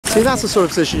See, that's the sort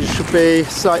of position you should be,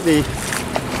 slightly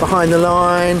behind the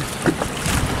line.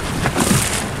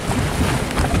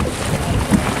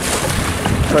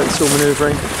 Boat's still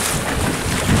manoeuvring.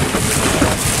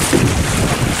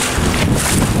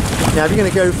 Now, if you're going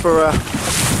to go for a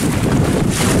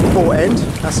port end,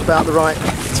 that's about the right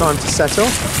time to settle.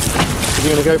 If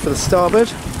you're going to go for the starboard,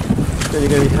 then you're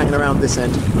going to be hanging around this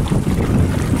end.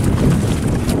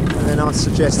 And then I'd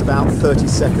suggest about 30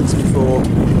 seconds before.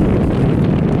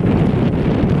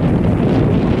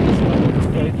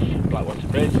 Blackwater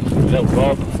Bridge, little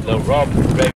Rob,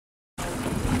 ready.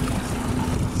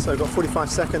 So we've got 45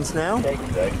 seconds now.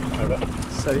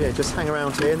 So yeah, just hang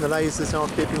around here, and the lasers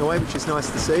aren't keeping away, which is nice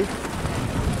to see.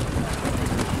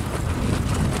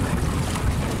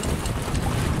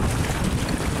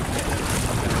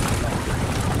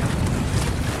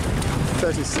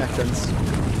 Seconds.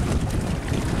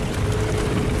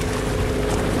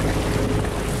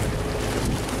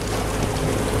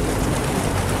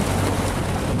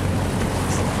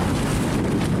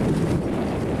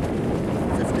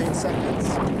 Seconds.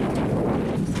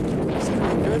 It's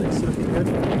looking good, it's looking good.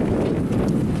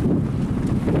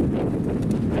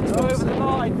 Go over the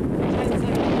line. 10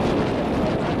 seconds.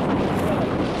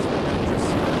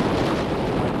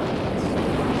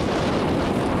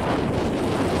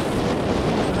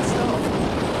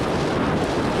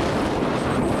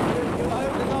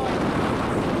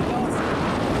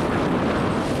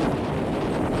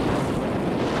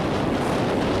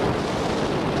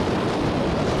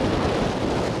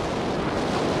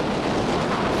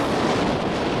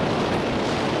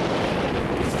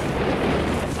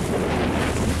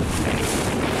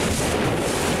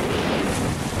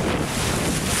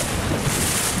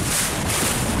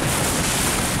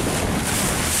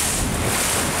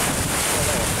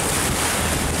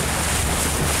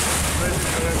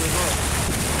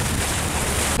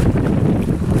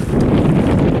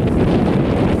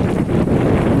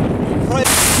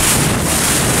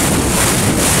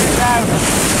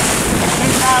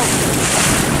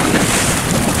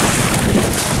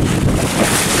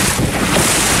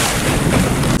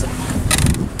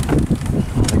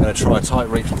 Try a tight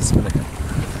reach with the spinnaker.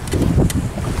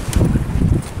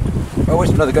 Oh wait,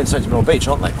 no, they're going straight to Middle Beach,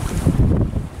 aren't they?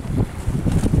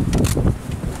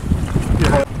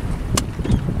 Yeah.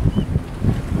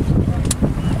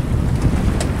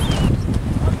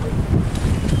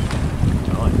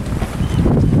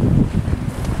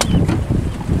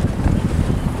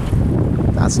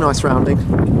 That's nice rounding.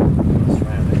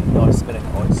 Nice spinnaker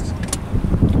hoist.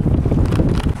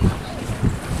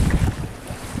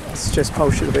 Just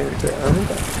pole should have been a bit early,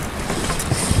 but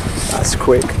that's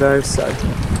quick though, so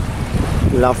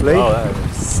lovely. Oh,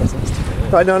 that's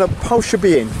right, no, pole should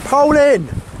be in. Pole in!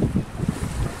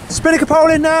 Spinnaker pole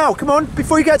in now! Come on,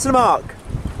 before you get to the mark.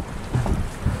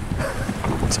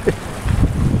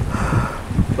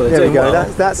 Well, there we go,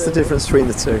 that's the difference between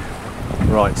the two.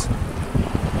 Right.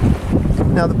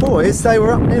 Now the boys, they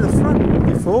were up near the front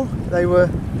before.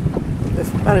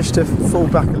 They've managed to fall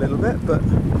back a little bit, but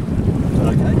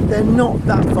okay. They're not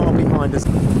that far behind us.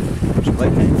 They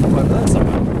came from over there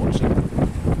somewhere, I'm watching.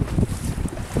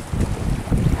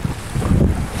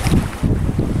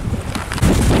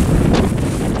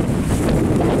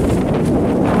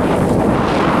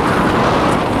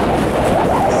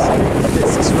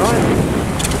 This is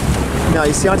right. No,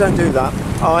 you see, I don't do that.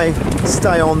 I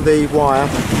stay on the wire.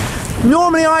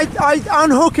 Normally I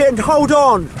unhook it and hold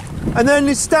on, and then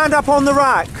you stand up on the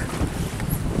rack.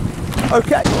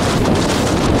 Okay.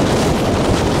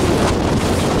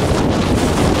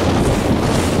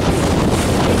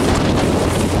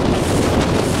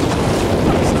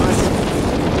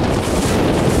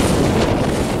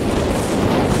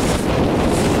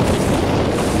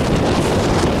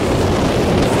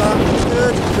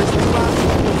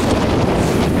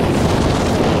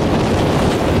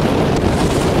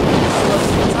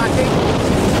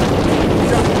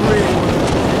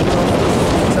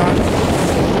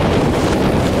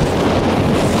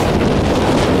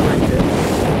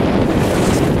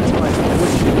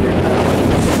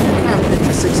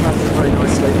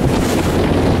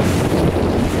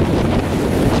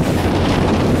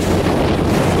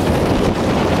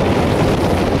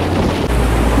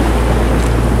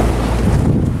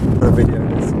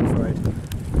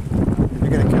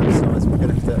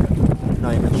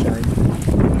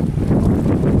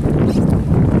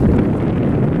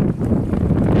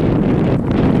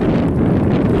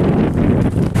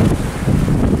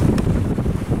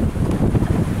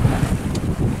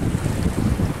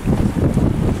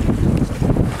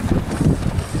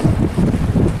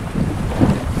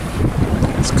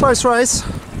 Close race.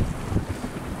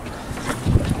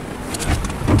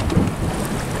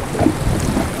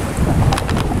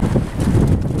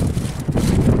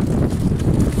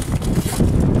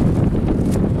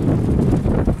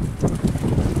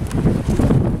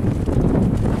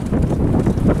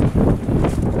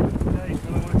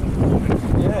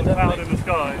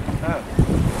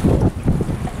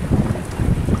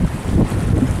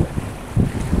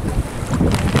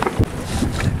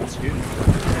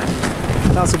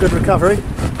 That's a good recovery.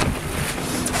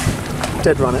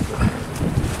 Dead run it.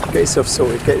 Get yourself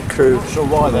sorted, get your crew. Not sure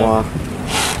why though.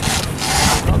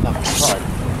 Not enough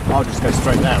time. I'll just go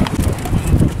straight down.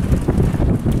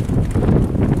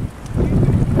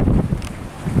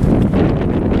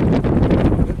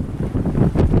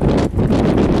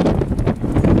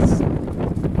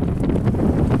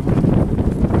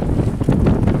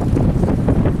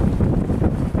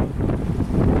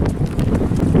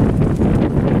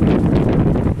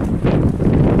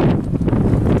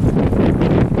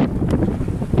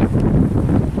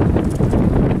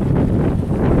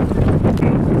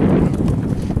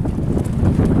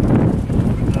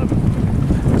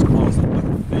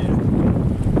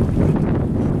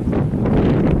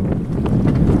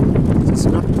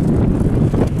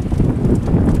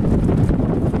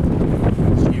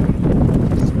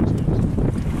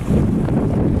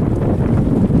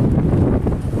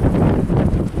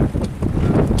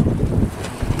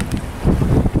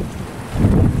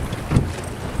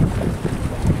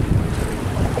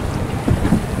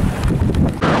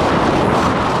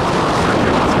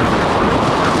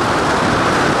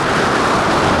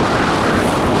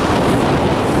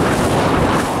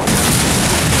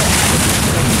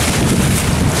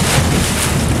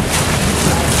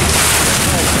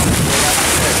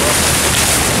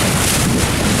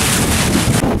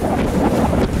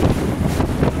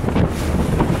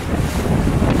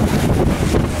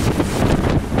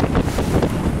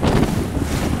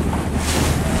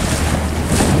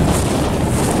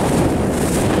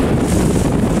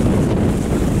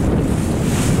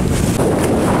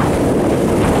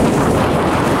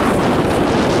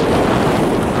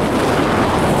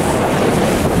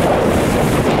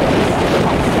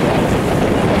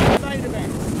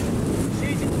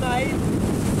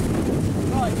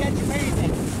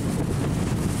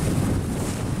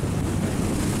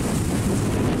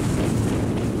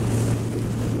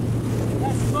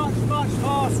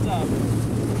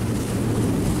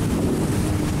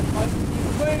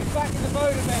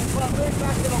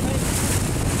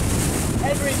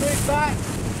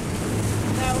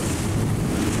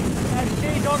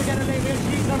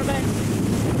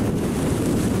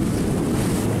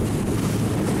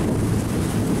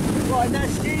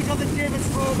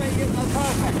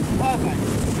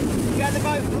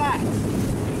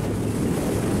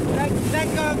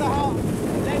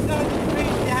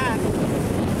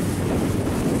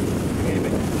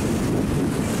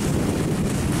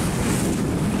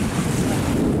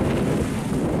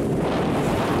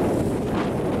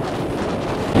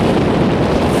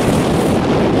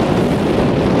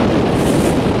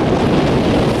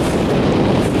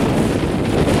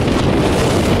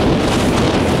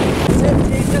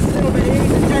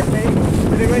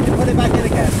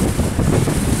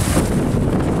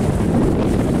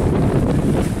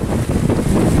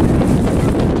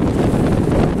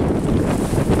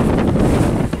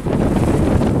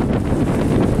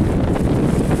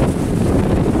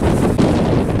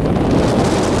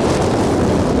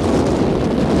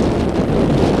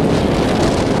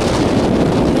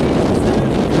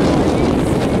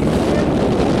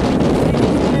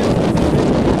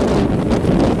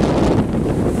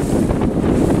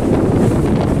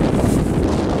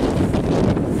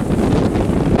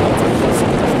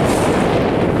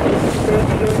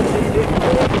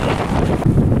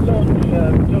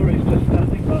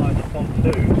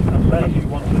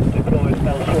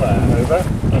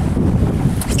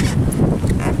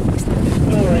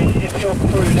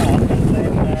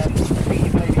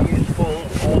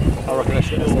 I reckon it's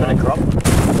been a crop.